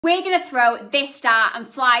We're gonna throw this star and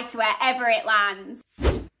fly to wherever it lands.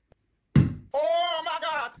 Oh my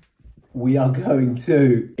God! We are going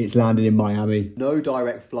to... It's landing in Miami. No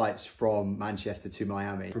direct flights from Manchester to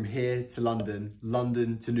Miami. From here to London,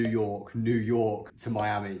 London to New York, New York to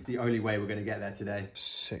Miami. It's the only way we're going to get there today.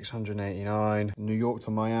 689. New York to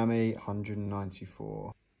Miami,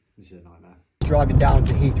 194. This is a nightmare. Driving down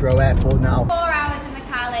to Heathrow Airport now. 4 hours in the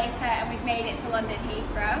car later and we've made it to London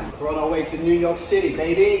Heathrow. We're on our way to New York City,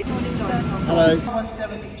 baby. Morning, sir. Hello.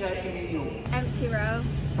 170J in New York. Empty row.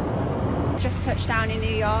 Just touched down in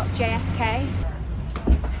New York, JFK.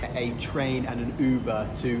 A train and an Uber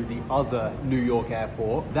to the other New York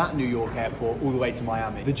airport. That New York airport all the way to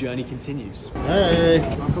Miami. The journey continues. Hey,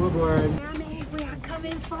 welcome aboard. Miami, we are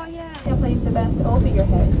coming for you. Simply the best over your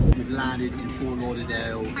head. We've landed in Fort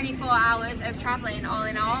Lauderdale. 24 hours of travelling all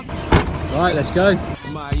in all. Right, let's go.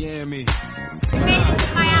 Miami. We made it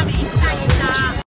to Miami, shiny star.